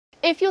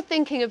If you're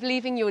thinking of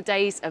leaving your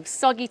days of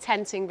soggy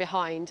tenting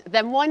behind,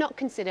 then why not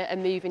consider a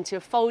move into a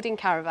folding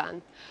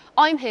caravan?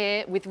 I'm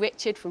here with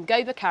Richard from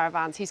Gobur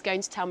Caravans, who's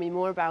going to tell me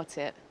more about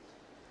it.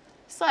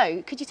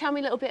 So, could you tell me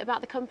a little bit about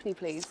the company,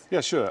 please?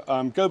 Yeah, sure.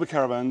 Gobur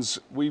Caravans,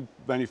 we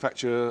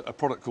manufacture a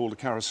product called a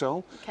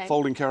Carousel,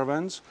 folding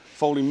caravans.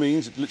 Folding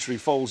means it literally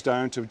folds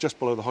down to just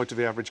below the height of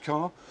the average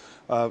car.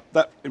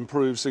 That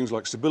improves things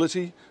like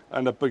stability,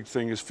 and a big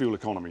thing is fuel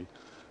economy.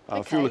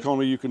 Fuel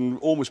economy, you can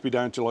almost be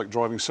down to like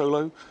driving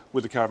solo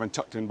with the caravan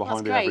tucked in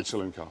behind the average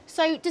saloon car.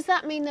 So does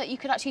that mean that you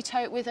could actually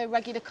tow it with a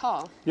regular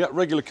car? Yeah,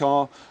 regular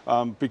car.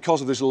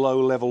 Because of this low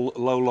level,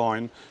 low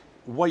line,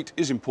 weight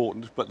is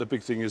important, but the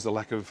big thing is the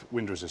lack of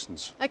wind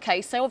resistance.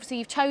 Okay, so obviously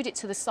you've towed it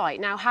to the site.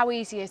 Now, how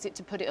easy is it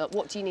to put it up?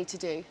 What do you need to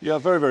do? Yeah,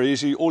 very, very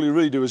easy. All you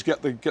really do is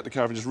get the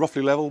caravan just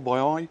roughly level by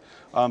eye.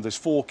 There's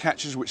 4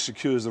 catches which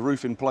secures the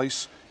roof in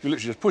place. You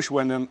literally just push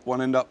one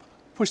end up,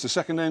 push the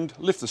second end,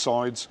 lift the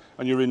sides,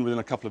 and you're in within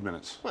a couple of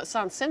minutes. Well, it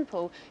sounds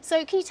simple.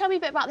 So can you tell me a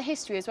bit about the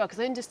history as well?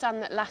 Because I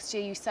understand that last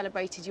year you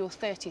celebrated your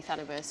 30th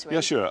anniversary. Yeah,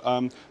 sure.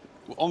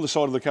 On the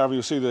side of the caravan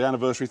you'll see the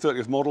anniversary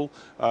 30th model.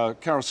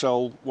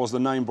 Carousel was the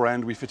name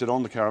brand we fitted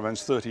on the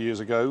caravans 30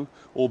 years ago,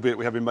 albeit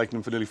we have been making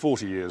them for nearly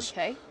 40 years.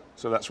 Okay.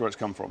 So that's where it's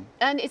come from.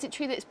 And is it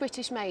true that it's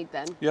British made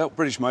then? Yeah,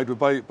 British made.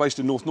 We're based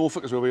in North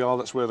Norfolk is where we are.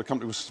 That's where the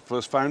company was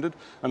first founded,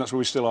 and that's where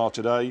we still are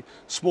today.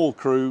 Small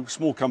crew,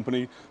 small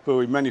company, but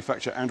we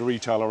manufacture and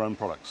retail our own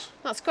products.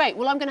 That's great.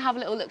 Well, I'm going to have a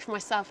little look for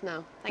myself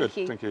now. Thank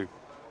you. Thank you.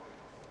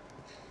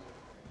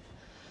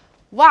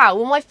 Wow,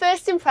 well, my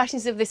first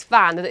impressions of this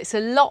van are that it's a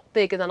lot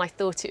bigger than I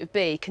thought it would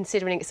be,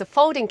 considering it's a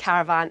folding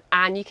caravan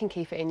and you can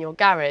keep it in your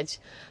garage.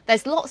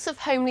 There's lots of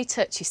homely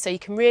touches, so you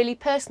can really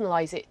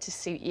personalise it to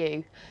suit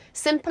you.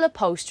 Simple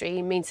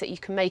upholstery means that you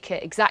can make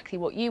it exactly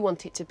what you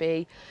want it to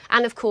be.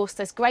 And of course,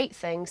 there's great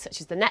things such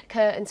as the net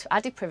curtains for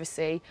added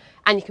privacy,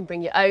 and you can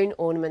bring your own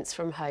ornaments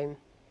from home.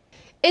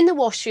 In the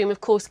washroom, of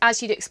course,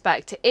 as you'd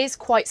expect, it is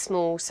quite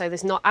small, so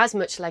there's not as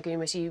much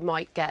legroom as you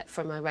might get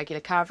from a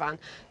regular caravan.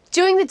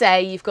 During the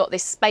day, you've got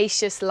this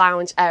spacious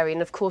lounge area,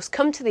 and of course,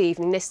 come to the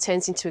evening, this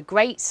turns into a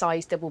great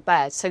sized double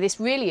bed. So this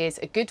really is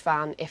a good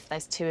van if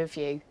there's 2 of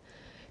you.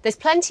 There's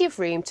plenty of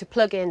room to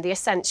plug in the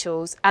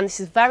essentials, and this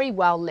is a very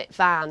well lit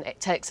van.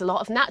 It takes a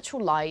lot of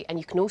natural light, and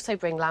you can also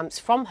bring lamps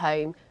from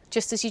home,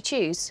 just as you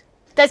choose.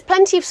 There's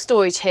plenty of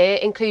storage here,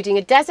 including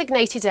a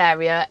designated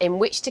area in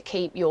which to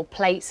keep your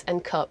plates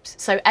and cups,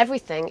 so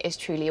everything is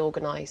truly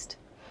organised.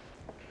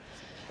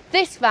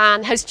 This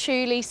van has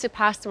truly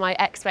surpassed my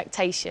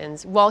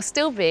expectations while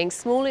still being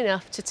small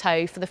enough to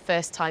tow for the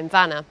first time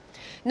vanner.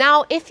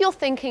 Now, if you're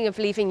thinking of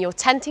leaving your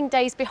tenting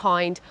days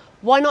behind,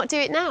 why not do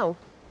it now?